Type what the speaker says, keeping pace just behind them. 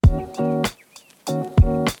Welcome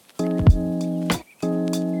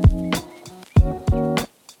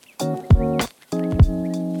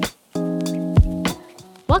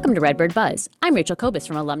to Redbird Buzz. I'm Rachel Kobus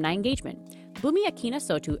from Alumni Engagement. Bunmi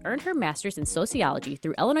Akinnusotu earned her master's in sociology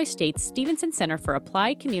through Illinois State's Stevenson Center for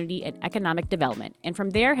Applied Community and Economic Development, and from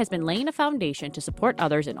there has been laying a foundation to support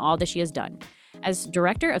others in all that she has done. As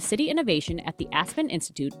Director of City Innovation at the Aspen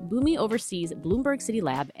Institute, Bunmi oversees Bloomberg City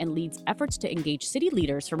Lab and leads efforts to engage city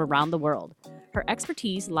leaders from around the world. Her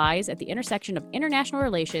expertise lies at the intersection of international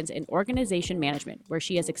relations and organization management, where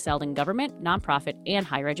she has excelled in government, nonprofit, and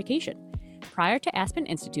higher education. Prior to Aspen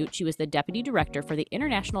Institute, she was the Deputy Director for the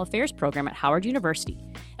International Affairs Program at Howard University,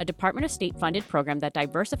 a Department of State-funded program that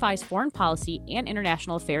diversifies foreign policy and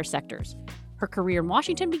international affairs sectors. Her career in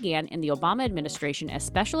Washington began in the Obama administration as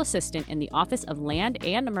Special Assistant in the Office of Land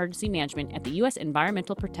and Emergency Management at the U.S.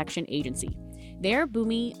 Environmental Protection Agency. There,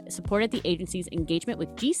 Bunmi supported the agency's engagement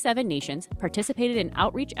with G7 nations, participated in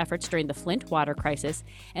outreach efforts during the Flint water crisis,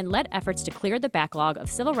 and led efforts to clear the backlog of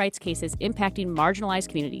civil rights cases impacting marginalized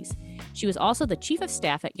communities. She was also the Chief of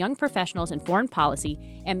Staff at Young Professionals in Foreign Policy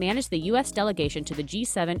and managed the U.S. delegation to the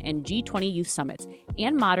G7 and G20 Youth Summits,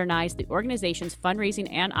 and modernized the organization's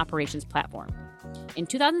fundraising and operations platform. In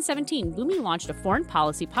 2017, Bunmi launched a foreign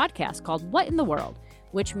policy podcast called What in the World?,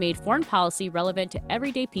 which made foreign policy relevant to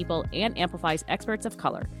everyday people and amplifies experts of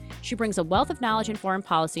color. She brings a wealth of knowledge in foreign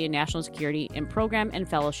policy and national security and program and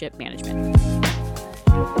fellowship management.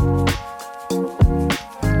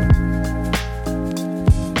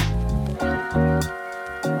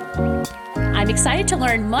 I'm excited to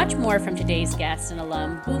learn much more from today's guest and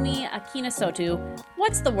alum, Bunmi Akinnusotu.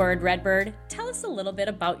 What's the word, Redbird? Tell us a little bit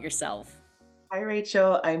about yourself. Hi,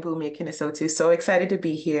 Rachel. I'm Bunmi Akinnusotu. So excited to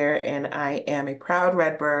be here, and I am a proud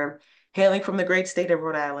Redbird, hailing from the great state of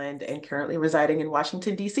Rhode Island and currently residing in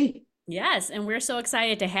Washington, D.C. Yes, and we're so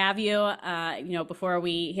excited to have you. Before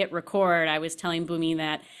we hit record, I was telling Bunmi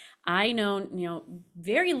that I know,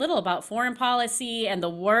 very little about foreign policy, and the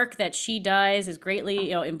work that she does is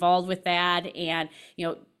greatly, involved with that. And,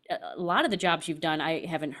 a lot of the jobs you've done I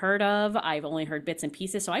haven't heard of. I've only heard bits and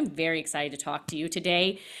pieces, so I'm very excited to talk to you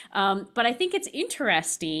today. But I think it's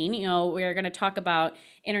interesting, we're going to talk about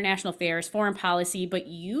international affairs, foreign policy, but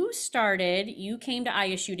you came to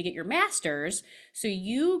ISU to get your master's, so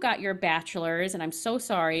you got your bachelor's, and I'm so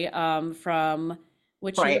sorry, from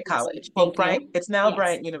which Bryant College. Well, it's now Yes.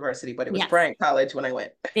 Bryant University, but it was Yes. Bryant College when I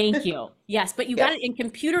went. Thank you. Yes, but you Yes. got it in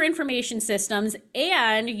computer information systems,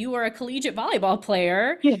 and you were a collegiate volleyball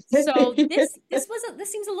player. Yes. So this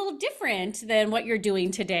seems a little different than what you're doing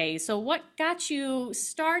today. So what got you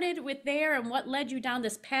started with there, and what led you down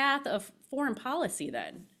this path of foreign policy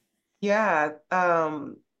then? Yeah.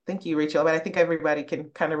 Thank you, Rachel. But I think everybody can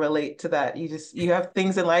kind of relate to that. You have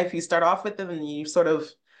things in life, you start off with them, and you sort of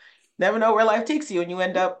never know where life takes you, and you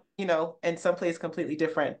end up, in some place completely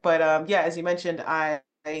different. But as you mentioned, I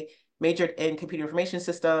majored in computer information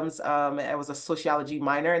systems. I was a sociology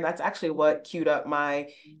minor, and that's actually what queued up my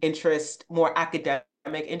interest, more academic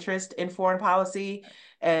interest in foreign policy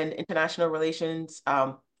and international relations.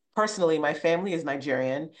 Personally, my family is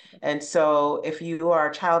Nigerian. And so if you are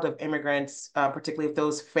a child of immigrants, particularly if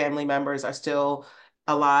those family members are still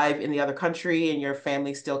alive in the other country and your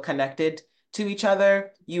family's still connected to each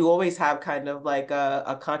other, you always have kind of like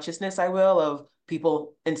a consciousness, I will, of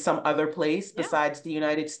people in some other place besides the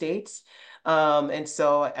United States. And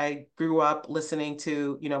so I grew up listening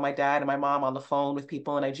to, my dad and my mom on the phone with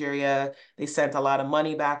people in Nigeria. They sent a lot of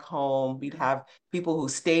money back home. We'd have people who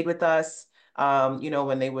stayed with us,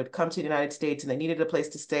 when they would come to the United States and they needed a place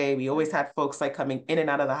to stay. We always had folks like coming in and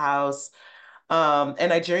out of the house.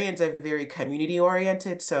 And Nigerians are very community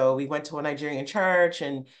oriented. So we went to a Nigerian church,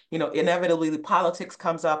 and, inevitably the politics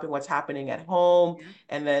comes up and what's happening at home. Yeah.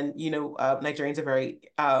 And then, Nigerians are very,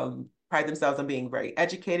 pride themselves on being very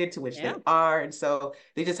educated, to which they Yeah. are. And so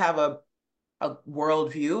they just have a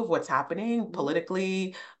worldview of what's happening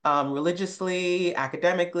politically, religiously,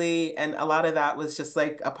 academically. And a lot of that was just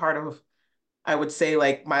like a part of, I would say,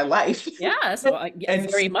 like my life. Yeah, so And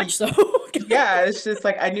very much so. yeah, it's just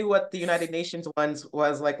like I knew what the United Nations ones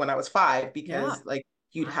was like when I was 5, because like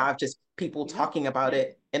you'd have just people talking about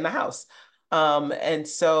it in the house. And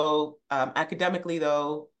so academically,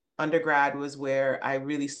 though, undergrad was where I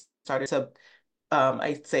really started to,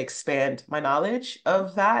 I'd say, expand my knowledge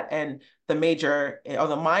of that. And the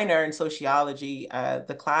the minor in sociology,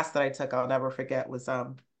 the class that I took, I'll never forget, was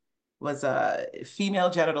female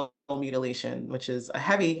genital mutilation, which is a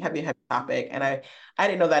heavy topic. And I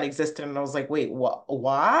didn't know that existed. And I was like, wait,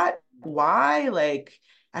 what? Why? Like,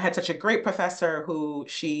 I had such a great professor who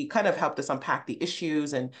she kind of helped us unpack the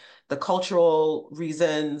issues and the cultural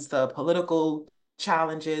reasons, the political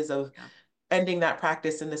challenges of Yeah. ending that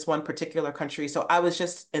practice in this one particular country. So I was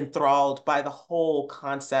just enthralled by the whole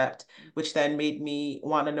concept, which then made me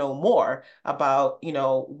want to know more about,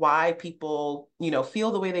 why people,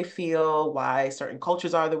 feel the way they feel, why certain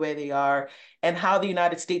cultures are the way they are, and how the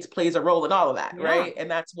United States plays a role in all of that, Yeah. right?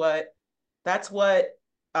 And that's what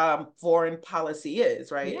foreign policy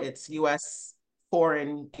is, right? Yeah. It's US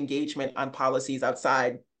foreign engagement on policies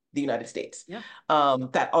outside the United States Yeah.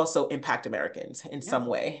 that also impact Americans in Yeah. some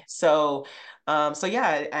way. So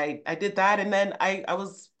yeah, I did that, and then I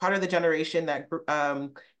was part of the generation that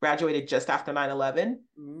graduated just after 9/11.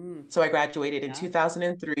 Mm. So I graduated in Yeah.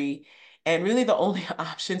 2003. And really, the only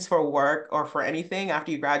options for work or for anything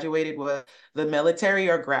after you graduated was the military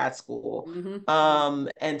or grad school. Mm-hmm.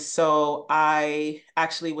 And so I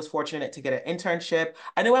actually was fortunate to get an internship.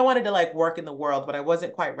 I knew I wanted to like work in the world, but I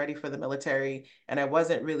wasn't quite ready for the military. And I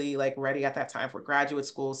wasn't really like ready at that time for graduate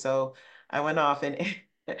school. So I went off and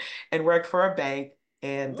and worked for a bank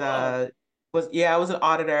and Oh, I was an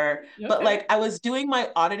auditor, but okay. like I was doing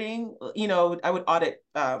my auditing, I would audit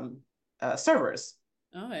servers.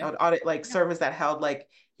 I Okay. would audit like Yeah. servers that held like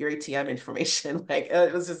your ATM information. Like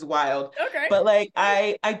it was just wild. Okay. But like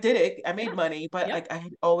I did it. I made Yeah. money, but Yep. like I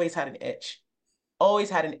had always had an itch. Always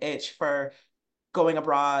had an itch for going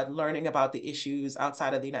abroad, learning about the issues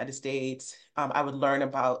outside of the United States. I would learn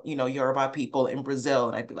about, Yoruba people in Brazil,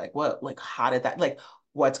 and I'd be like, what, like, how did that, like,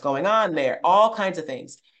 what's going on there? All kinds of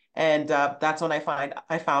things. And that's when I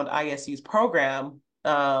found ISU's program,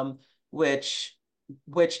 which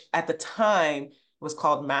which at the time was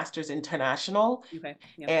called Masters International Okay.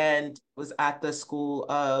 Yep. and was at the School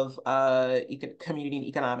of Community and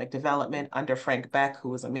Economic Development under Frank Beck, who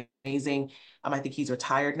was amazing. I think he's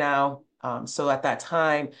retired now. So at that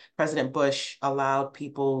time, President Bush allowed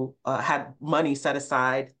people, had money set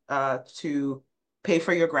aside to pay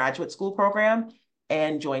for your graduate school program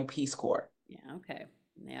and join Peace Corps. Yeah. Okay.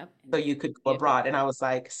 Yep. So And you could go get abroad. And I was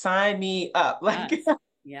like, sign me up. Like, yes.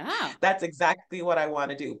 Yeah. that's exactly what I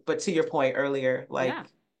want to do. But to your point earlier, Yeah. like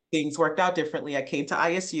things worked out differently. I came to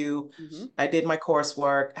ISU, Mm-hmm. I did my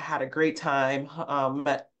coursework, I had a great time,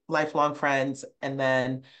 met lifelong friends, and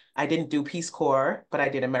then I didn't do Peace Corps, but I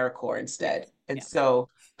did AmeriCorps Yes. instead. And Yeah. so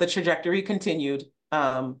the trajectory continued.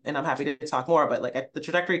 And I'm happy to talk more, but like the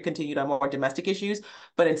trajectory continued on more domestic issues.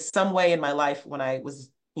 But in some way in my life, when I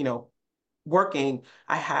was, working,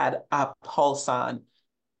 I had a pulse on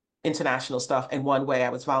international stuff. And one way I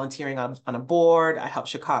was volunteering on a board. I helped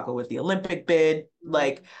Chicago with the Olympic bid. Mm-hmm.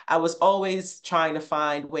 Like I was always trying to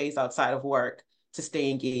find ways outside of work to stay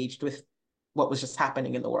engaged with what was just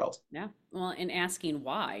happening in the world. Yeah. Well, and asking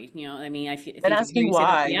why, I mean, And think I hear asking you say that,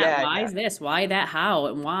 why. yeah, Yeah, why yeah. is this? Why that? How?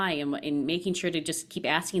 And why? And making sure to just keep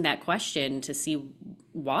asking that question to see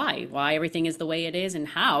why everything is the way it is and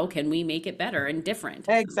how can we make it better and different.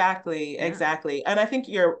 So, Exactly, yeah. exactly. And I think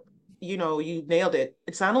you nailed it.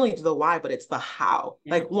 It's not only the why, but it's the how.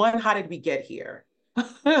 Yeah. Like one, how did we get here?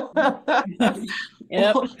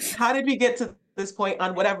 Yep. How did we get to this point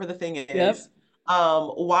on whatever the thing Yep. is?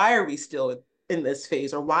 Why are we still in this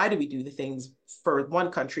phase, or why do we do the things for one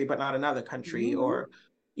country but not another country? Hmm. Or,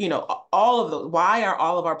 all of the why are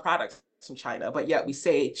all of our products from China, but yet we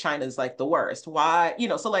say China's like the worst? Why,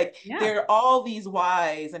 so like Yeah. there are all these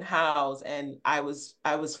whys and hows, and I was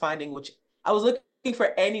finding which I was looking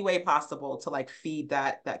for any way possible to like feed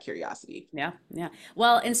that curiosity. Yeah, yeah.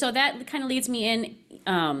 Well, and so that kind of leads me in.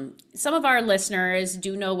 Some of our listeners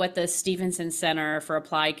do know what the Stevenson Center for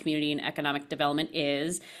Applied Community and Economic Development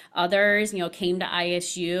is. Others, came to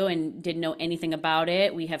ISU and didn't know anything about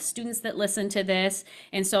it. We have students that listen to this.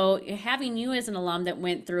 And so having you as an alum that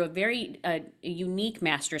went through a very unique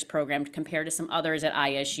master's program compared to some others at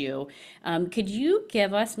ISU, could you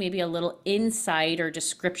give us maybe a little insight or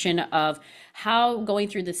description of how going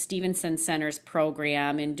through the Stevenson Center's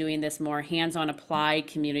program and doing this more hands-on applied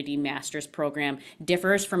community master's program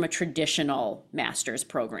differs from a traditional master's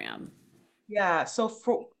program? Yeah, so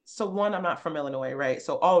one, I'm not from Illinois, right?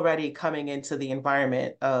 So already coming into the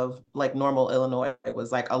environment of like normal Illinois, it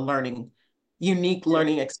was like unique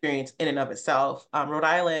learning experience in and of itself. Rhode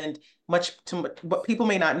Island, much to what people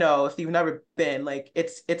may not know if you've never been, like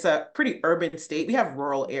it's a pretty urban state. We have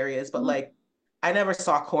rural areas, but Mhm. like I never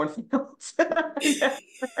saw cornfields.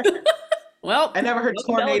 Well, I never heard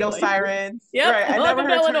welcome to tornado Illinois. sirens. Yep, Right. I never welcome to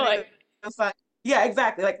heard Illinois. tornado sirens. Yeah,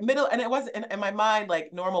 exactly. Like middle, and it wasn't in my mind,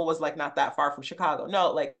 like normal was like not that far from Chicago.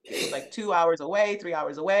 No, like it was like 2 hours away, 3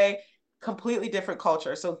 hours away, completely different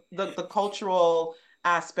culture. So the cultural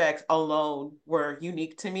aspects alone were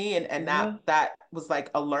unique to me, and Yeah. that was like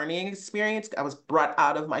a learning experience. I was brought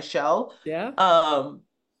out of my shell. Yeah. Um,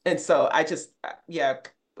 and so I just yeah,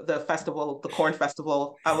 the festival, the corn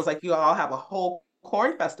festival, I was like, you all have a whole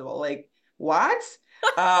corn festival. Like, what?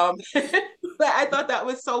 But I thought that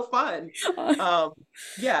was so fun. Um,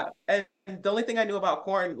 yeah. And the only thing I knew about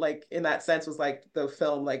corn, like in that sense, was like the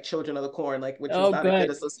film, like Children of the Corn, like which was Oh, not a good good.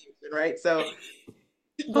 association, right? So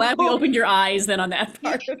Glad we opened your eyes then on that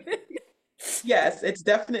part of it. yes, it's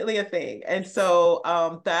definitely a thing. And so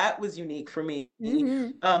that was unique for me. Hmm.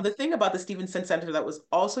 The thing about the Stevenson Center that was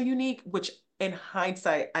also unique, which in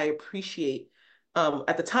hindsight I appreciate,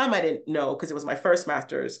 at the time I didn't know because it was my first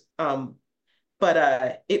master's,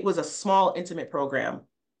 but it was a small, intimate program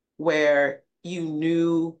where you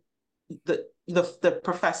knew the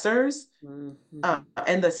professors Hmm.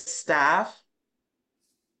 and the staff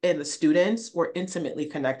and the students were intimately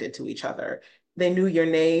connected to each other. They knew your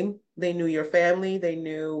name, they knew your family, they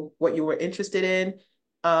knew what you were interested in.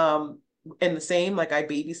 Um, and the same, like I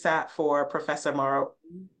babysat for Professor Mara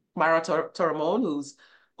Toromon, who's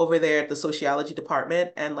over there at the sociology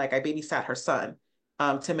department, and like I babysat her son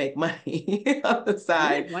to make money on the Yeah,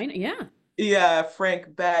 side. why not? Yeah. Yeah,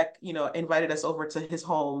 Frank Beck, invited us over to his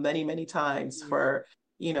home many, many times Mhm. for,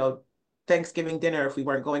 you know, Thanksgiving dinner if we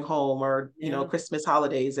weren't going home, or, Yeah. Christmas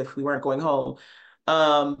holidays if we weren't going home.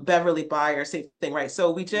 Beverly Byer, same thing, right?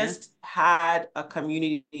 So we Yeah. just had a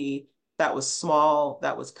community that was small,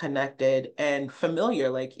 that was connected and familiar.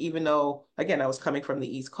 Like, even though, again, I was coming from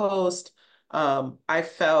the East Coast, I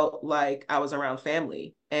felt like I was around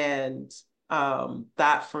family. And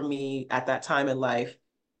that for me at that time in life,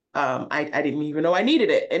 I didn't even know I needed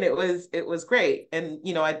it, and it was great. And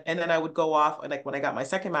and then I would go off, and like when I got my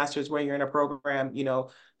second master's, where you're in a program,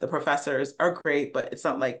 the professors are great, but it's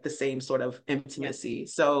not like the same sort of Yeah. intimacy.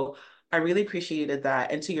 So I really appreciated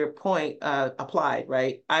that. And to your point, applied,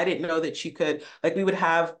 right? I didn't know that you could, like, we would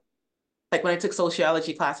have, like, when I took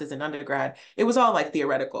sociology classes in undergrad, it was all like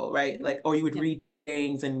theoretical, right? Like, or you would Yeah. read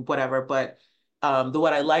things and whatever. But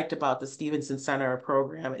what I liked about the Stevenson Center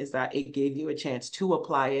program is that it gave you a chance to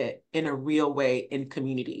apply it in a real way in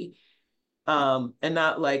community. And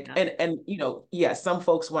not like, Yeah. and yes, some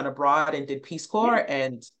folks went abroad and did Peace Yeah. Corps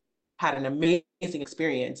and had an amazing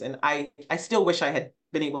experience. And I still wish I had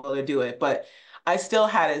been able to do it, but I still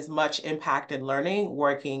had as much impact and learning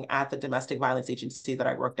working at the domestic violence agency that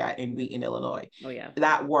I worked at in Wheaton, Illinois. Oh, yeah.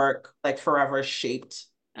 That work like forever shaped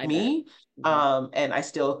I bet. me. Mhm. And I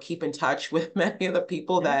still keep in touch with many of the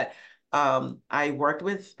people Yeah. that I worked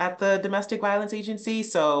with at the domestic violence agency.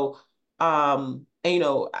 So and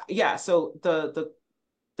yeah, so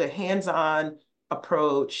the hands-on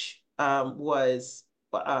approach was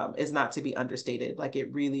is not to be understated. Like,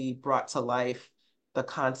 it really brought to life the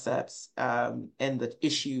concepts and the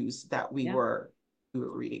issues that we Yeah. were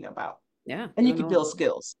reading about. Yeah. And you No, could no. build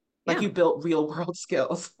skills. Like, Yeah. you built real world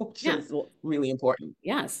skills, which Yeah. is Well, really important.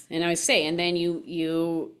 yes. And I would say, and then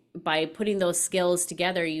you by putting those skills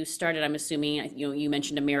together, you started, I'm assuming, you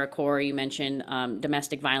mentioned AmeriCorps, you mentioned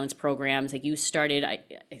domestic violence programs. Like, you started, I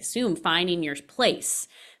assume, finding your place,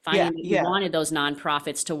 Yeah, finding that you yeah, wanted those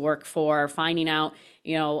nonprofits to work for, finding out,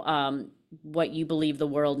 what you believe the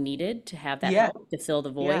world needed to have that yeah, help to fill the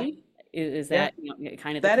yeah, void. Is yeah. that,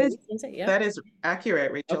 kind of the That case? is Is it? Yeah. that is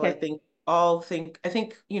accurate, Rachel. Okay. I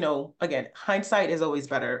think, again, hindsight is always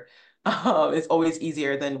better. It's always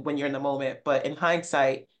easier than when you're in the moment. But in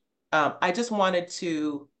hindsight, I just wanted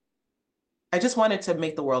to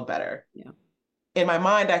make the world better. Yeah. In my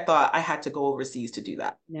mind, I thought I had to go overseas to do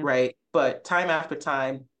that, Yeah. right? But time after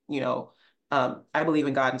time, I believe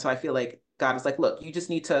in God, and so I feel like God is like, look, you just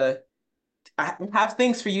need to, I have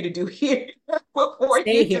things for you to do here before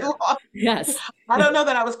Stay you do here. all. Yes. I don't know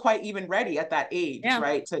that I was quite even ready at that age, Yeah.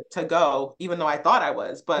 right? To go, even though I thought I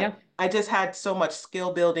was, but Yeah. I just had so much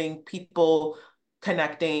skill building, people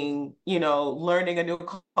connecting, learning a new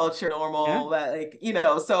culture Yeah. normal, that, like,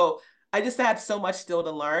 so I just had so much still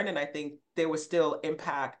to learn. And I think there was still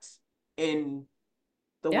impact in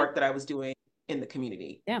the Yeah. work that I was doing in the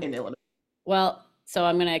community Yeah. in Illinois. Well, so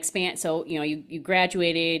I'm going to expand. So, you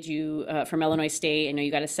graduated from Illinois State. I know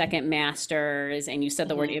you got a second master's, and you said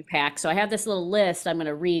the word Mhm. impact. So I have this little list I'm going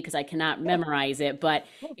to read because I cannot memorize it. But,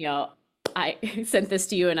 I sent this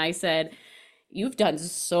to you and I said, you've done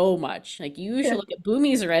so much. Like, you should Yeah. look at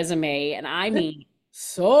Boomy's resume, and I mean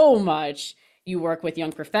so much. You work with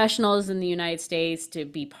young professionals in the United States to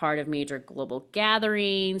be part of major global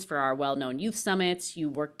gatherings for our well known youth summits.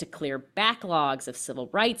 You work to clear backlogs of civil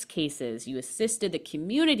rights cases. You assisted the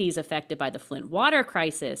communities affected by the Flint water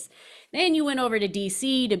crisis. Then you went over to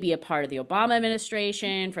DC to be a part of the Obama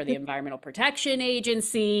administration for the Environmental Protection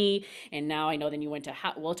Agency. And now I know then you went to,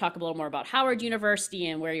 we'll talk a little more about Howard University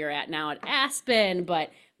and where you're at now at Aspen.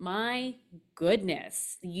 But my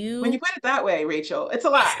goodness, When you you put it that way, Rachel, it's a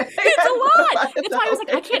lot. it's a lot. That's why I was So,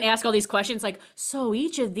 like, I can't ask all these questions. Like, so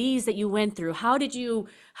each of these that you went through, how did you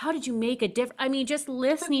make a difference? I mean, just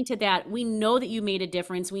listening to that, we know that you made a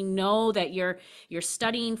difference. We know that you're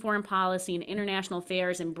studying foreign policy and international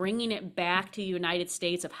affairs and bringing it back to the United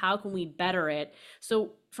States of how can we better it.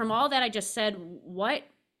 So from all that I just said, what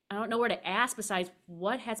I don't know where to ask besides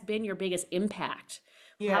what has been your biggest impact?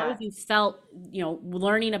 How have yeah. you felt,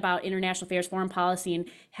 learning about international affairs, foreign policy, and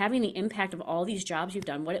having the impact of all these jobs you've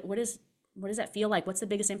done? What does that feel like? What's the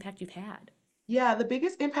biggest impact you've had? Yeah, the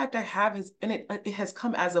biggest impact I have is, and it has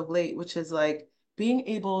come as of late, which is like being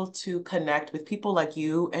able to connect with people like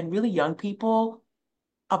you and really young people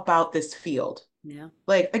about this field. Yeah,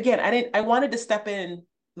 Like again, I wanted to step in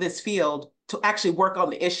this field to actually work on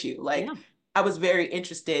the issue. Like yeah, I was very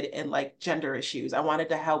interested in like gender issues. I wanted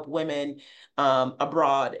to help women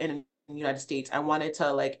abroad in the United States. I wanted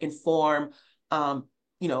to like inform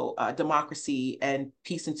democracy and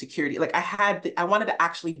peace and security. Like I wanted to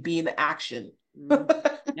actually be in the action. mm,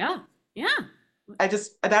 yeah, yeah,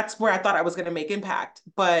 That's where I thought I was going to make impact,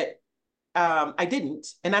 but I didn't,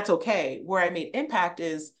 and that's okay. Where I made impact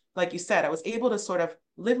is, like you said, I was able to sort of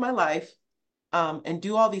live my life and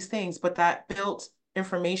do all these things, but that built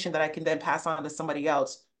information that I can then pass on to somebody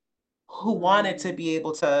else who wanted to mm, be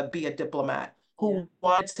able to be a diplomat, yeah, who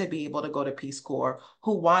wanted to be able to go to Peace Corps,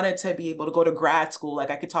 who wanted to be able to go to grad school.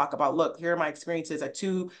 Like I could talk about, look, here are my experiences at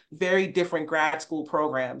two very different grad school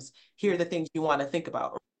programs. Here yeah, are the things you want to think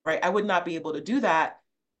about, right? I would not be able to do that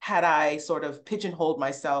had I sort of pigeonholed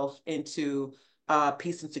myself into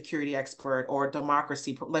peace and security expert or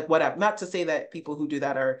democracy, like whatever. Not to say that people who do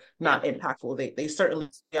that are yeah, not impactful. They certainly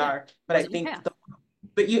yeah. are. But I Wasn't your think path.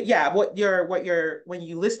 but you yeah when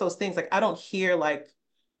you list those things, like I don't hear like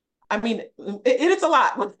I mean it's a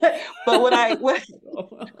lot but what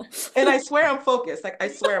and I swear I'm focused, like I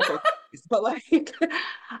swear I'm focused, but like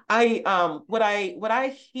what I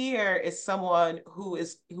hear is someone who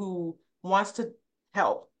wants to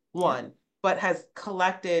help, Yeah, one, but has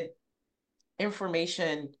collected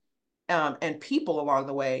information and people along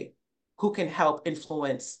the way who can help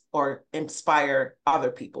influence or inspire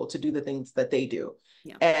other people to do the things that they do.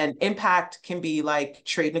 yeah, And impact can be like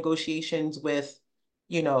trade negotiations with,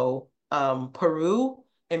 Peru.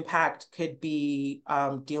 Impact could be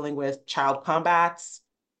dealing with child combats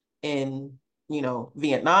in,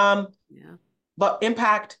 Vietnam. yeah, But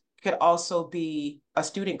impact could also be a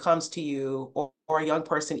student comes to you or a young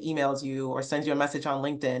person emails you or sends you a message on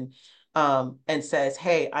LinkedIn and says,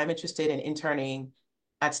 hey, I'm interested in interning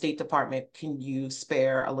at State Department. Can you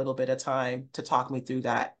spare a little bit of time to talk me through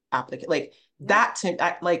that applicant? Like yeah,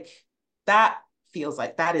 that feels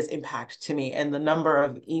like that is impact to me. And the number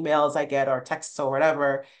of emails I get or texts or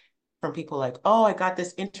whatever from people like, oh, I got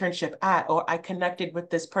this internship at, or I connected with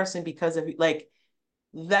this person because of like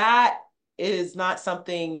that is not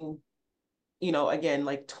something, again,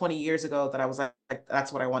 like 20 years ago that I was like,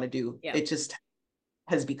 that's what I want to do. yeah, It just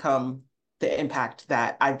has become the impact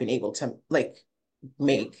that I've been able to like yeah,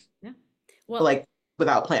 make, yeah. Well, like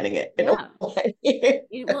without planning it in a yeah. way.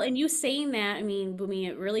 Well, and you saying that, I mean, Bumi,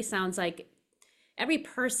 it really sounds like every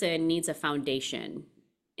person needs a foundation.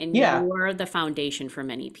 And Yeah. you're the foundation for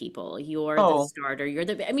many people. You're the Oh, starter.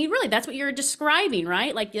 I mean, really, that's what you're describing,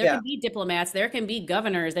 right? Like there yeah, can be diplomats, there can be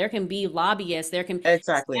governors, there can be lobbyists,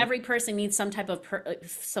 exactly. every person needs some type of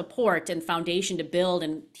support and foundation to build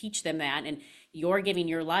and teach them that. And you're giving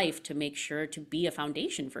your life to make sure to be a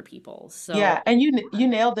foundation for people. So, Yeah, and you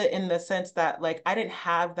nailed it in the sense that like I didn't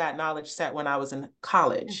have that knowledge set when I was in yeah,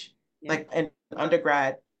 college. yeah, Like in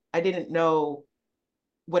undergrad, I didn't know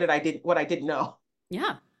what I didn't know.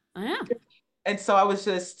 yeah, yeah. And so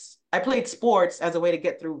I played sports as a way to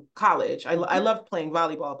get through college. I Mhm, loved playing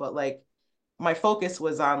volleyball, but like my focus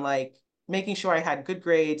was on like making sure I had good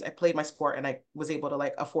grades. I played my sport and I was able to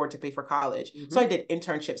like afford to pay for college. So mhm, I did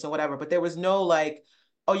internships and whatever, but there was no like,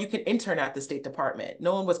 oh, you can intern at the State Department.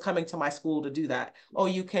 No one was coming to my school to do that. Oh,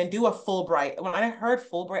 you can do a Fulbright. When I heard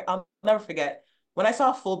Fulbright, I'll never forget. When I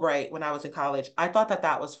saw Fulbright when I was in college, I thought that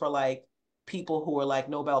that was for like people who were like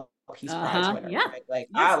Nobel Peace Prize uh-huh. winners, Yeah. right? Like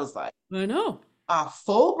I Yes. was like, I know.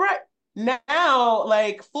 Fulbright? now,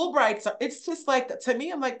 like Fulbrights, it's just like, to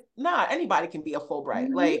me, I'm like, nah, anybody can be a Fulbright.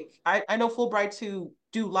 Mm-hmm. Like I know Fulbrights who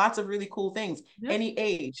do lots of really cool things, Yep. any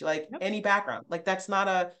age, like Yep. any background. Like that's not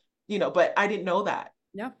a, but I didn't know that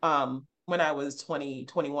Yeah. when I was 20,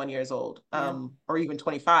 21 years old, Yeah. or even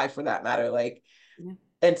 25 for that matter. Like, Yeah.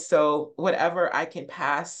 and so whatever I can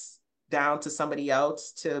pass down to somebody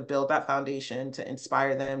else to build that foundation, to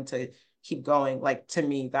inspire them to keep going, like to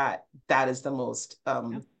me, that is the most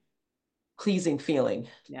Yeah. pleasing feeling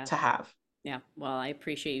Yeah. to have. Yeah, well, I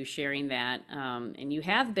appreciate you sharing that. And you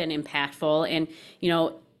have been impactful. And, you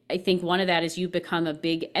know, I think one of that is you've become a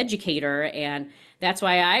big educator. And that's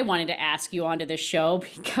why I wanted to ask you onto this show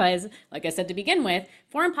because, like I said to begin with,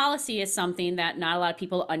 foreign policy is something that not a lot of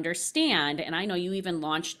people understand. And I know you even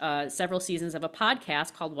launched several seasons of a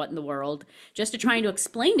podcast called What in the World, just to trying to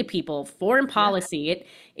explain to people foreign Yeah. policy.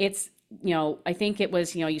 It's I think it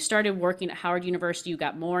was, you started working at Howard University, you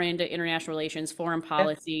got more into international relations, foreign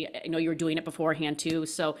policy. I know you were doing it beforehand too.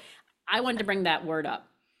 So I wanted to bring that word up.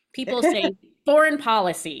 People say foreign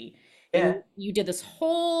policy, and Yeah. you did this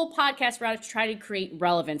whole podcast route to try to create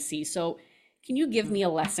relevancy. So can you give me a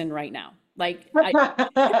lesson right now?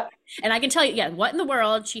 And I can tell you, yeah, what in the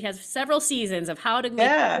world? She has several seasons of how to make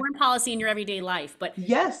Yeah. foreign policy in your everyday life. But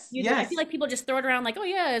Yes. I feel Yes. like people just throw it around like, oh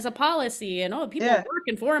yeah, it's a policy, and oh, people Yeah. work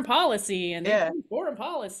in foreign policy, and they Yeah. do foreign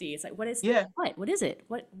policy. It's like, Yeah. what is it?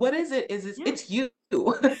 What is it? Yeah. It's you.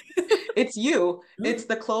 It's you. It's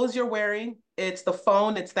the clothes you're wearing. It's the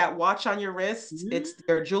phone. It's that watch on your wrist. Mhm. It's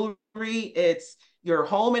your jewelry. It's your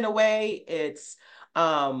home in a way. It's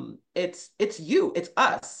you. It's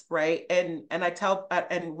us, right? And and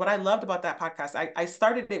what I loved about that podcast, I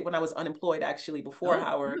started it when I was unemployed actually before Oh,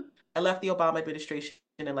 Howard. I left the Obama administration,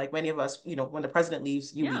 and like many of us, when the president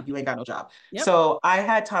leaves, you yeah. leave. You ain't got no job. Yep. So I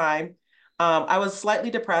had time. I was slightly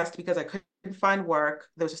depressed because I couldn't find work.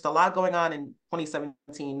 There was just a lot going on in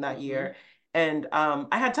 2017 that Hmm. year. And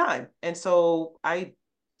I had time. And so I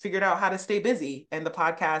figured out how to stay busy. And the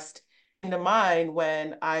podcast came to mind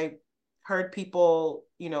when I heard people,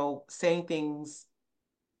 saying things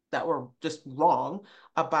that were just wrong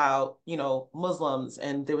about, Muslims.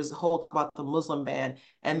 And there was a whole about the Muslim ban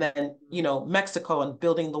and then, Mexico and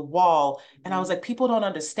building the wall. And I was Hmm. like, people don't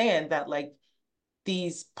understand that like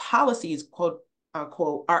these policies, quote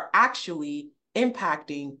unquote, are actually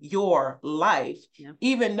impacting your life, Yeah.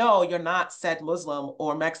 even though you're not said Muslim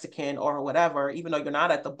or Mexican or whatever, even though you're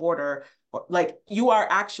not at the border, like you are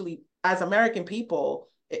actually, as American people,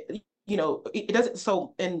 it doesn't.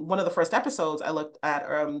 So in one of the first episodes, I looked at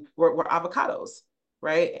were avocados,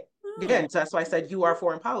 right? Oh, Again, so that's why I said you are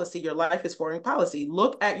foreign policy. Your life is foreign policy.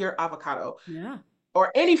 Look at your avocado yeah.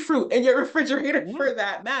 or any fruit in your refrigerator Yeah. for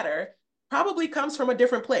that matter, probably comes from a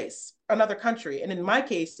different place, another country. And in my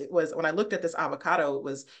case, it was when I looked at this avocado,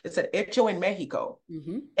 it said hecho en Mexico.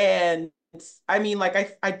 Hmm. And I mean,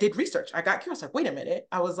 like I did research. I got curious, like, wait a minute.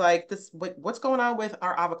 I was like, what's going on with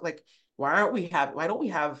our avocado? Like, why don't we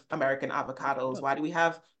have American avocados? Why do we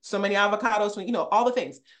have so many avocados? All the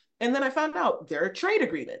things. And then I found out there are trade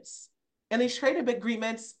agreements. And these trade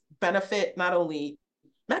agreements benefit not only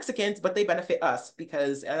Mexicans, but they benefit us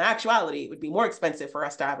because in actuality, it would be more expensive for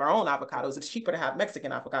us to have our own avocados. It's cheaper to have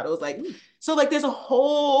Mexican avocados. Like, Mm. so like there's a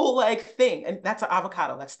whole like thing, and that's an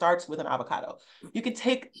avocado that starts with an avocado. You can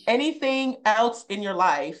take anything else in your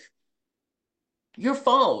life, your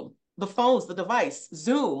phone, the phones, the device,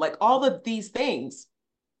 Zoom, like all of these things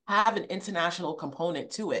have an international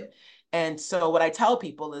component to it. And so what I tell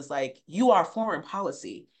people is like, you are foreign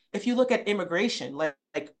policy. If you look at immigration, like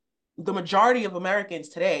the majority of Americans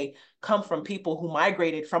today come from people who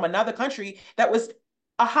migrated from another country that was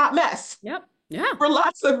a hot mess Yep. Yeah. for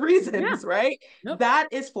lots of Yeah. reasons, right? Nope. That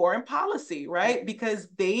is foreign policy, Yep. right? Because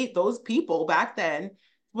those people back then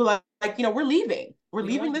were like, we're leaving. We're We don't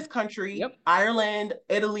leaving want. this country, Yep. Ireland,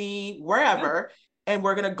 Italy, Yeah. wherever, and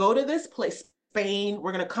we're gonna go to this place, Spain.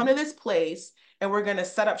 We're gonna come to this place, and we're gonna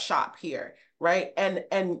set up shop here, right?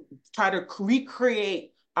 And try to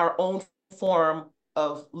recreate our own form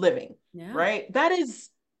of living, Yeah. right? That is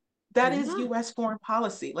Yeah. US foreign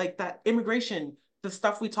policy, like that immigration, the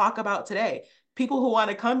stuff we talk about today. People who want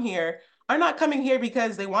to come here are not coming here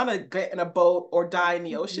because they want to get in a boat or die in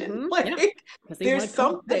the ocean. Hmm. Yeah. Like Because they there's want to come.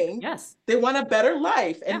 Yeah. something, Yes. they want a better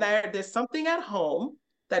life. Yeah. And there's something at home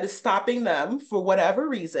that is stopping them for whatever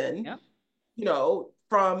reason, Yep.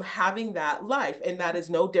 from having that life. And that is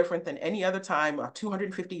no different than any other time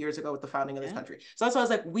 250 years ago with the founding of this Yeah. country. So that's why I was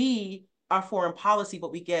like, we are foreign policy,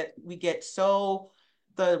 but we get so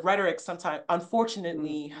the rhetoric sometimes,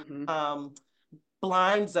 unfortunately, Mm-hmm.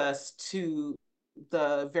 blinds us to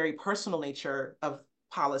the very personal nature of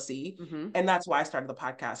policy. Hmm. And that's why I started the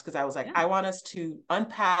podcast, because I was like, Yeah. I want us to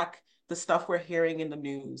unpack the stuff we're hearing in the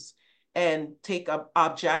news and take an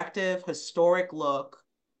objective, historic look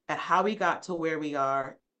at how we got to where we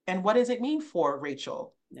are and what does it mean for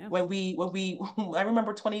Rachel. Yeah. When we I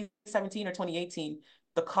remember 2017 or 2018,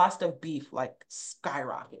 the cost of beef like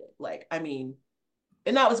skyrocketed. Like, I mean,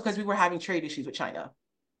 and that was because we were having trade issues with China,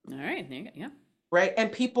 All right. There you go. Yeah. right?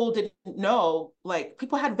 And people didn't know, like,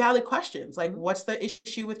 people had valid questions, like, Mm-hmm. what's the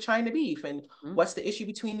issue with China beef? And Mm-hmm. what's the issue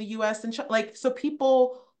between the US and China? Like, so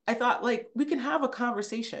people, I thought, like, we can have a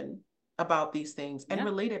conversation about these things and Yeah.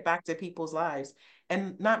 relate it back to people's lives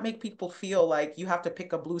and not make people feel like you have to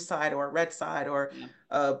pick a blue side or a red side or Yeah.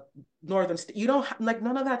 a northern state. You don't like,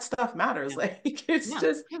 none of that stuff matters. Yeah. Like, it's Yeah.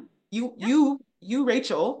 just Yeah. you, Yeah.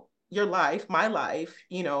 Rachel, your life, my life,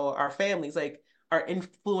 our families, like, are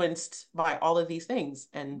influenced by all of these things.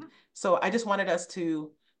 And so I just wanted us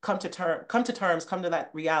to come to that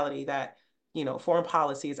reality that, foreign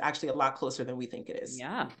policy is actually a lot closer than we think it is.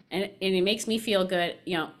 Yeah. And it makes me feel good.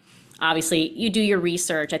 Obviously, you do your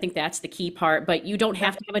research. I think that's the key part, but you don't Yeah.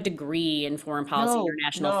 have to have a degree in foreign policy or No,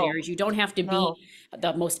 national no, affairs. You don't have to be no.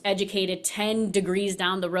 the most educated 10 degrees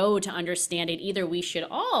down the road to understand it either. We should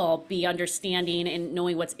all be understanding and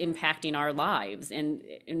knowing what's impacting our lives. And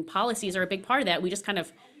policies are a big part of that. We just kind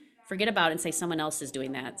of forget about it and say someone else is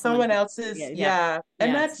doing that. Someone Someone else. else's, Yeah, yeah. yeah.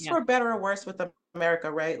 And Yes, that's yeah. for better or worse with America,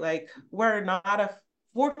 right? Like,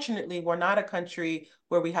 fortunately, we're not a country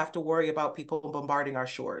where we have to worry about people bombarding our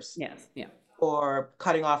shores Yes, yeah. or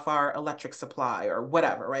cutting off our electric supply or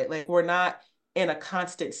whatever, right? Like, we're not in a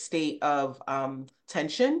constant state of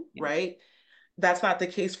tension, Yeah. right? That's not the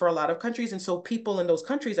case for a lot of countries. And so people in those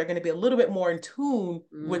countries are going to be a little bit more in tune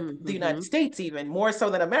with the United Mm-hmm. States, even more so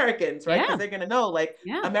than Americans, right? Because Yeah, they're going to know, like,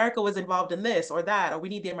 yeah, America was involved in this or that, or we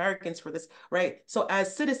need the Americans for this, right? So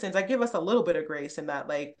as citizens, I give us a little bit of grace in that,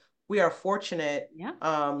 like, we are fortunate yeah,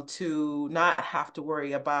 to not have to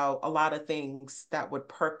worry about a lot of things that would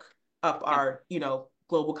perk up yeah, our,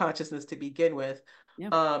 global consciousness to begin with.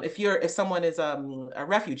 yeah, If someone is a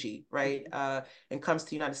refugee, right, and comes to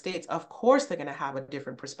the United States, of course they're going to have a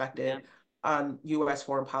different yeah. perspective on U.S.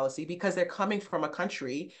 foreign policy because they're coming from a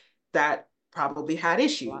country that probably had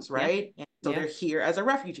issues, Yeah, right? And so yeah, they're here as a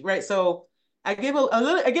refugee, right? So I give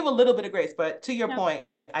a little bit of grace, but to your yeah. point,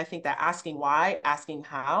 I think that asking why, asking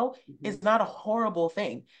how Hmm. is not a horrible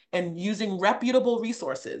thing. And using reputable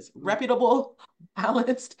resources, Hmm. reputable,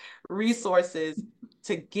 balanced resources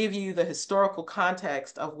to give you the historical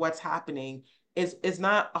context of what's happening is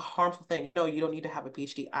not a harmful thing. No, you don't need to have a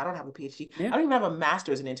PhD. I don't have a PhD. Yeah, I don't even have a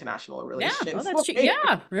master's in international yeah. Oh, relations. that's true. Like,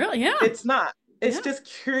 Yeah, really. Yeah, it's not. It's yeah, just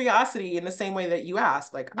curiosity in the same way that you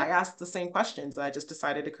asked. Like, yeah. I asked the same questions and I just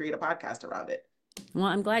decided to create a podcast around it. Well,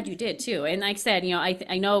 I'm glad you did too. And like I said,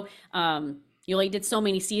 I know you only did so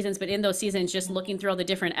many seasons, but in those seasons, just looking through all the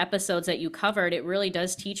different episodes that you covered, it really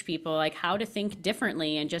does teach people like how to think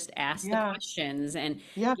differently and just ask the Yeah. questions and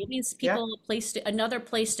Yeah. giving Yeah. people another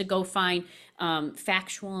place to go find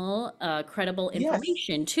factual, credible Yes.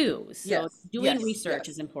 information too. So Yes. doing Yes. research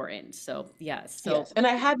is Yes. important. So yes. So Yes. And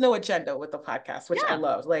I had no agenda with the podcast, which I yeah,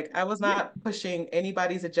 loved. Like, I was yeah, not pushing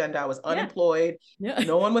anybody's agenda. I was yeah, unemployed. yeah,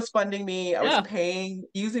 No one was funding me. I was yeah.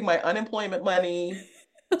 using my unemployment money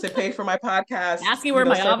to pay for my podcast, Asking where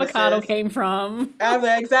my avocado services. came from.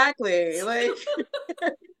 Exactly. Like,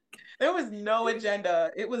 there was no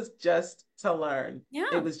agenda. It was just to learn. It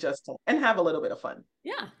Yeah. was just to and have a little bit of fun.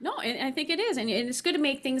 Yeah, no, and I think it is, and it's good to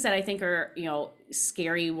make things that I think are,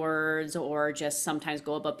 scary words or just sometimes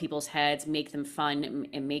go above people's heads, make them fun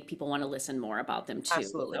and make people want to listen more about them too. So,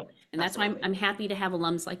 Absolutely. and that's why I'm, Absolutely. I'm happy to have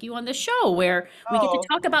alums like you on the show where we get to Oh,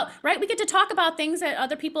 talk about, right? We get to talk about things that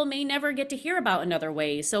other people may never get to hear about in other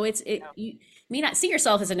ways. So yeah. you may not see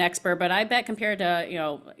yourself as an expert, but I bet compared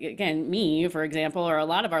to, again, me, for example, or a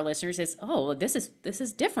lot of our listeners, it's, oh, this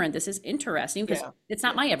is different. This is interesting because Yeah. it's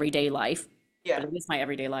not Yeah. my everyday life, but Yeah. it is my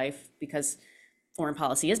everyday life because foreign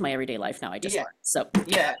policy is my everyday life now. I just Yeah. learned. So,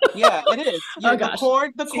 Yeah, yeah, it is. oh Yeah, the gosh.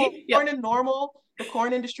 corn, the corn See? Yep. and normal, the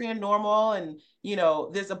corn industry and normal, and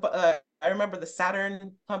there's I remember the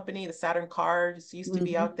Saturn company, the Saturn cars used to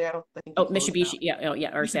be Hmm. out there. I think they Oh, closed now. Mitsubishi. Yeah. Oh,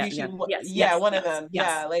 yeah. Or Sat. Mitsubishi, Yeah. Yes. yeah, Yes. one of Yes. them. Yes.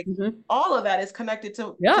 Yeah, like, Hmm. all of that is connected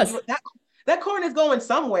to Yes. you. That corn is going I knew you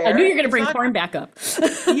somewhere. were going to It's bring not. corn back up.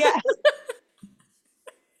 Yeah,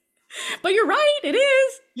 But you're right. It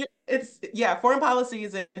is. it's yeah. Foreign policy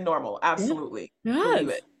is normal. Yeah. Absolutely, believe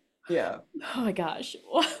Yes. it. Yeah. Oh my gosh.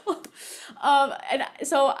 And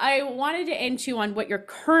so I wanted to end you on what you're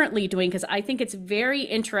currently doing because I think it's very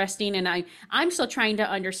interesting and I'm still trying to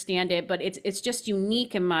understand it, but it's just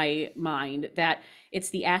unique in my mind that it's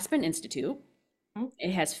the Aspen Institute. Mhm.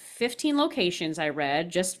 It has 15 locations, I read,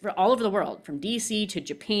 just for all over the world, from DC to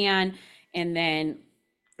Japan. And then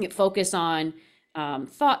it focus on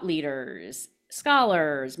thought leaders,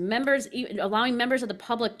 scholars, members, allowing members of the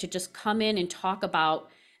public to just come in and talk about,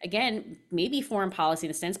 again, maybe foreign policy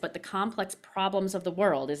in a sense, but the complex problems of the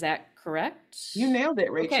world. Is that correct? You nailed it,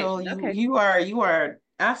 Okay, Rachel. You okay. you are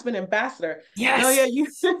Aspen ambassador. No, yeah,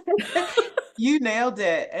 Yes. you you nailed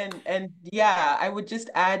it. And yeah, I would just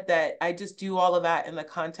add that I just do all of that in the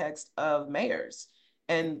context of mayors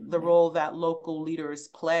and the Absolutely. role that local leaders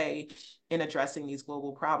play in addressing these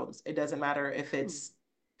global problems. It doesn't matter if Hmm. it's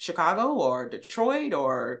Chicago or Detroit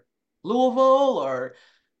or Louisville or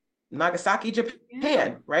Nagasaki, Yeah,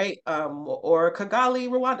 Japan, right? Or Kigali,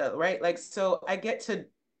 Rwanda, right? Like, so I get to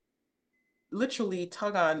literally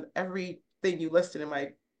tug on everything you listed in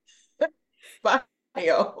my bio.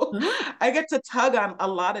 huh? I get to tug on a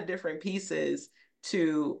lot of different pieces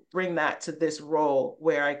to bring that to this role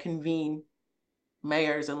where I convene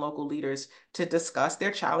mayors and local leaders to discuss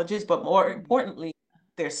their challenges, but more importantly,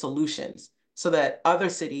 their solutions so that other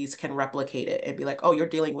cities can replicate it and be like, oh, you're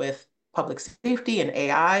dealing with public safety and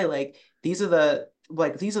AI. Like these are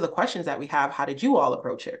the questions that we have. How did you all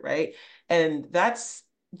approach it? Right. And that's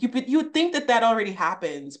you would think that that already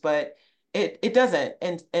happens, but it doesn't.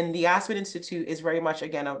 And the Aspen Institute is very much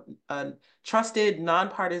again a trusted,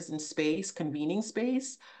 nonpartisan space, convening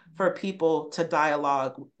space for people to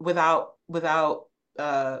dialogue without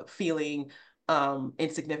feeling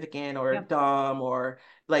insignificant or Yeah, dumb or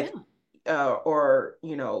yeah, like or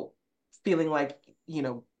feeling like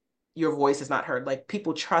your voice is not heard. Like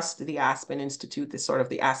people trust the Aspen Institute, this sort of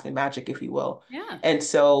the Aspen magic, if you will. yeah, And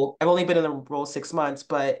so I've only been in the role 6 months,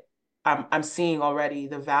 but I'm seeing already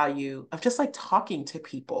the value of just like talking to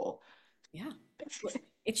people. yeah. Well,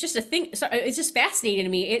 it's just a thing. So it's just fascinating to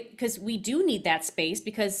me. It because we do need that space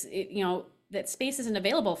because that space isn't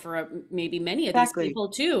available for maybe many of these Exactly. people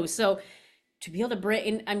too. So to be able to bring,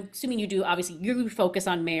 and I'm assuming you do. Obviously, you focus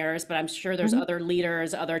on mayors, but I'm sure there's Mhm. other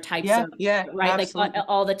leaders, other types Yeah, of yeah, right, like absolutely.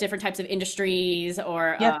 all the different types of industries,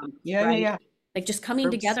 or Yeah, yeah, yeah, right, yeah. like just coming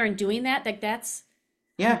Groups. together and doing that. Like that's,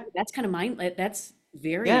 I don't Yeah, know, that's kind of mind. That's yeah,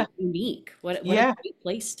 very unique. What a yeah. great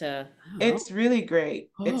place to. I don't know. It's really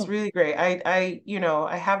great. It's Oh. really great.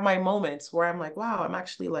 I have my moments where I'm like, wow, I'm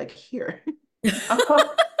actually like here.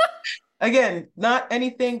 Again, not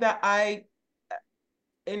anything that I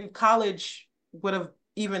in college would have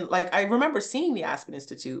even like I remember seeing the Aspen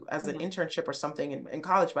Institute as an Yeah. internship or something in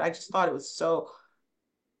college, but I just thought it was so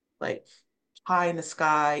like high in the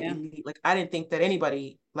sky, Yeah. elite. Like I didn't think that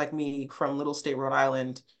anybody like me from Little State, Rhode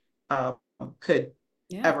Island, um, could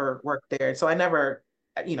Yeah. ever work there. So I never,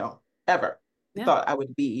 ever Yeah. thought I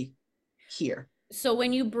would be here. So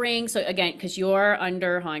when you bring, so again, because you're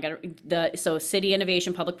under, hold on, I got so city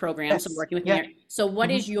innovation public programs, so Yes. working with Yeah. mayor. So what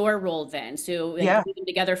Hmm. is your role then? So like Yeah. putting them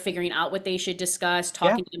together, figuring out what they should discuss, Yeah.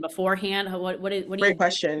 talking to them beforehand. What do Great you?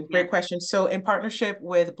 question. Yeah. Great question. So, in partnership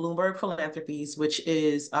with Bloomberg Philanthropies, which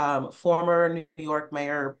is former New York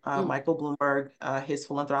Mayor Mm, Michael Bloomberg, his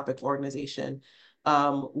philanthropic organization,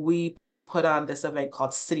 we put on this event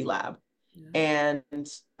called City Lab. yeah.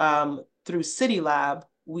 And through City Lab,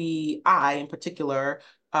 I in particular,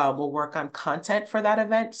 will work on content for that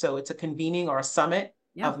event. So it's a convening or a summit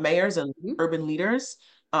Yeah. of mayors and Mhm. urban leaders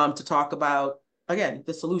to talk about, again,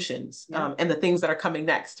 the solutions Yeah. and the things that are coming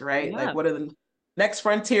next, right? Like Yeah. what are the next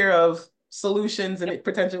frontier of solutions Yep. and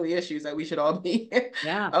potentially issues that we should all be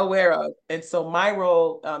Yeah. aware of. And so my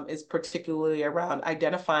role is particularly around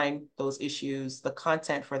identifying those issues, the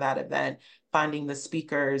content for that event, finding the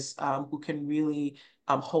speakers who can really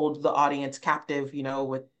hold the audience captive,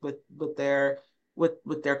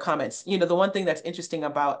 with their comments. The one thing that's interesting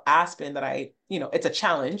about Aspen that it's a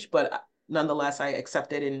challenge, but nonetheless I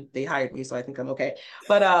accepted and they hired me, so I think I'm okay.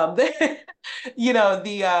 But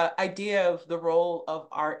the idea of the role of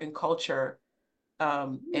art and culture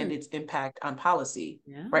and Mm, its impact on policy,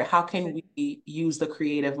 yeah. right? How can we use the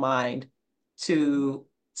creative mind to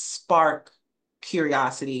spark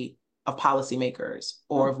curiosity of policymakers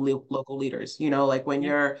or Oh, of local leaders? Like when yeah.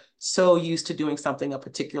 you're so used to doing something a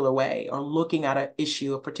particular way or looking at an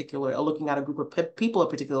issue or looking at a group of people a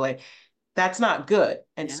particular way, that's not good.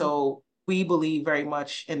 And Yeah. so we believe very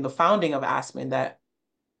much in the founding of Aspen that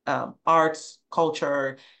arts,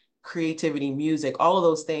 culture, creativity, music, all of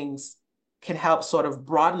those things can help sort of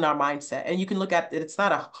broaden our mindset. And you can look at it, it's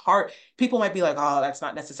not a hard, people might be like, oh, that's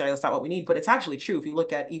not necessary, that's not what we need, but it's actually true. If you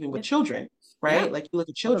look at even with Yeah. children, Yeah. right? Like you look at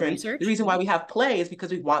All the children, the research. reason why Mhm. we have play is because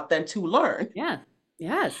we want them to learn. Yeah.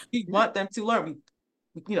 Yes. We Yeah. want them to learn.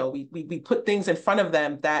 We put things in front of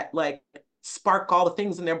them that like spark all the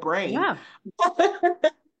things in their brain. Yeah.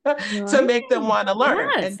 to Right. make them want to learn.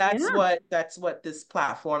 And Yes. Yeah. that's what this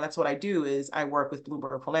platform, that's what I do is I work with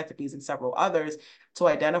Bloomberg Philanthropies and several others to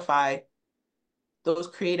identify those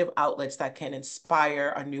creative outlets that can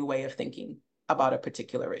inspire a new way of thinking about a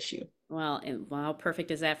particular issue. Well, and how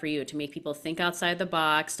perfect is that for you to make people think outside the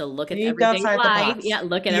box, to look at Think everyday outside the life? box. Yeah,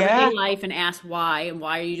 look at everyday Yeah. life and ask why, and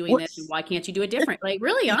why are you doing this, and why can't you do it different? Like,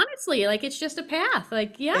 really, honestly, like it's just a path.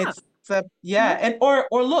 Like, yeah, It's a yeah, yeah, and or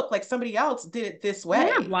look, like somebody else did it this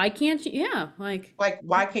yeah. way. Why can't you? Yeah, like, Like,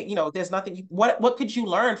 why can't, there's nothing what could you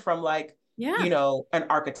learn from like, yeah, an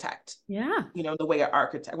architect, yeah, the way an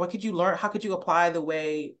architect, what could you learn? How could you apply the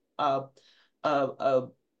way a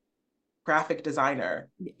graphic designer,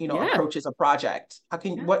 yeah, approaches a project?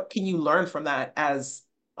 yeah, What can you learn from that as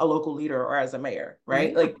a local leader or as a mayor,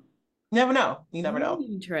 right? yeah. Like, you never know. You never Very know.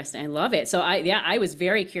 interesting. I love it. So I was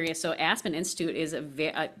very curious. So Aspen Institute is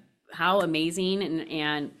how amazing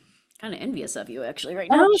and kind of envious of you actually right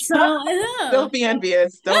now. So yeah. Don't be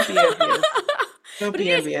envious. Don't be envious. Don't But it be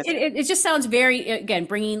is, envious. it just sounds very, again,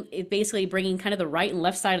 basically bringing kind of the right and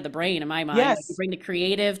left side of the brain in my mind. Like you Yes. bring the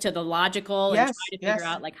creative to the logical and try Yes. to figure Yes.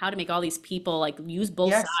 out like how to make all these people like use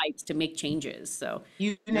both Yes. sides to make changes. So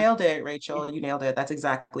You yeah. nailed it, Yeah. Rachel. You nailed it. That's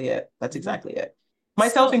exactly it. That's Yeah. exactly it.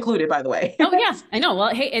 Myself So included, by the way. oh yeah, I know.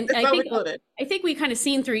 Well, hey, and Myself included. I think we kind of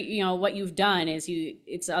seen through, what you've done is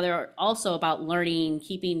it's other also about learning,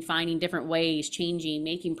 finding different ways, changing,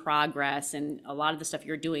 making progress, and a lot of the stuff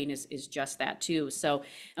you're doing is just that too. So,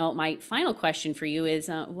 my final question for you is,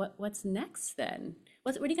 what's next then?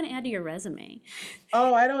 What are you going to add to your resume?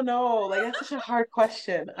 Oh, I don't know. Like, that's such a hard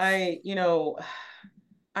question. I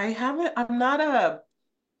haven't, I'm not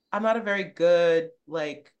a very good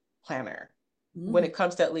like planner when Mm. it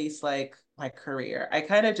comes to at least like my career. I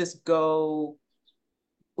kind of just go,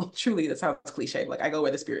 well, truly, that sounds cliche. Like I go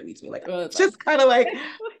where the spirit leads me. Like Oh, it's just kind of like,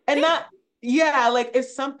 and like, not, yeah, like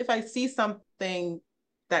if I see something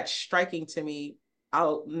that's striking to me, I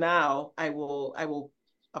will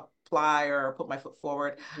apply or put my foot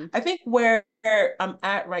forward. Mhm. I think where I'm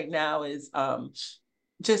at right now is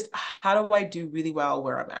just how do I do really well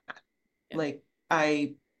where I'm at? Yeah. Like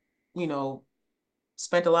I, you know,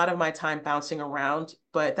 spent a lot of my time bouncing around,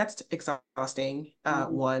 but that's exhausting, Mhm.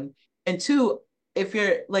 one. And two, if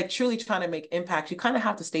you're like truly trying to make impact, you kind of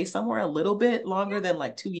have to stay somewhere a little bit longer than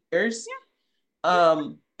like 2 years. Yeah.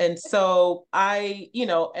 And so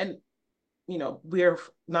we're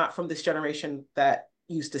not from this generation that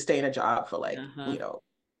used to stay in a job for Yeah. like, Uh-huh.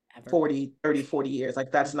 Ever. 40 years.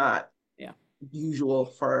 Like that's not Yeah. usual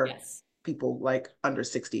for Yes. people like under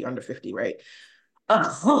 60, under 50, right?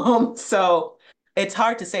 So it's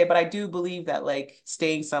hard to say, but I do believe that like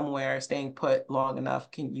staying somewhere, staying put long enough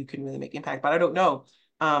you can really make impact. But I don't know.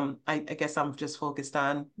 I guess I'm just focused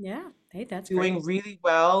on Yeah. Hey, that's great. doing really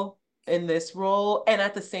well in this role. And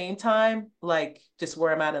at the same time, like just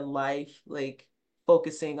where I'm at in life, like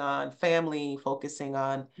focusing on family, focusing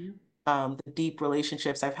on Yeah. the deep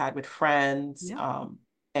relationships I've had with friends, Yeah.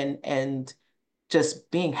 and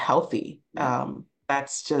just being healthy. Yeah.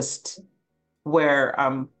 That's just where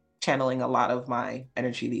I'm channeling a lot of my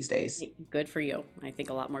energy these days. Good for you. I think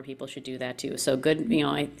a lot more people should do that too. So good,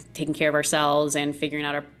 taking care of ourselves and figuring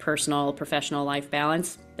out our personal, professional life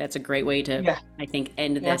balance. That's a great way to, Yeah, I think,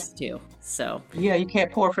 end yeah, this too. So, yeah. You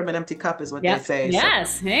can't pour from an empty cup, is what they yep. say. So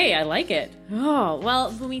Yes. Hey, I like it. Oh,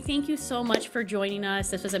 well, Bhumi, thank you so much for joining us.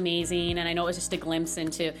 This was amazing. And I know it was just a glimpse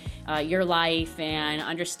into your life and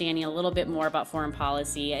understanding a little bit more about foreign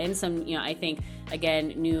policy and some, I think,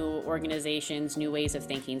 again, new organizations, new ways of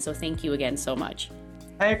thinking. So thank you again so much.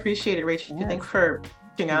 I appreciate it, Rachel. Yes. Thanks for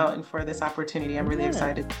reaching Mhm. out and for this opportunity. I'm really Yeah.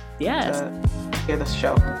 excited Yes. to hear this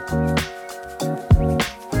show.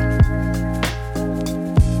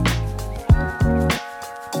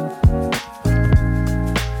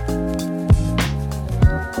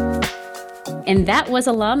 And that was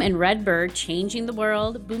alum and Redbird changing the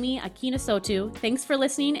world, Bunmi Akinnusotu. Thanks for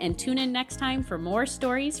listening and tune in next time for more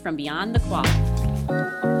stories from beyond the quad.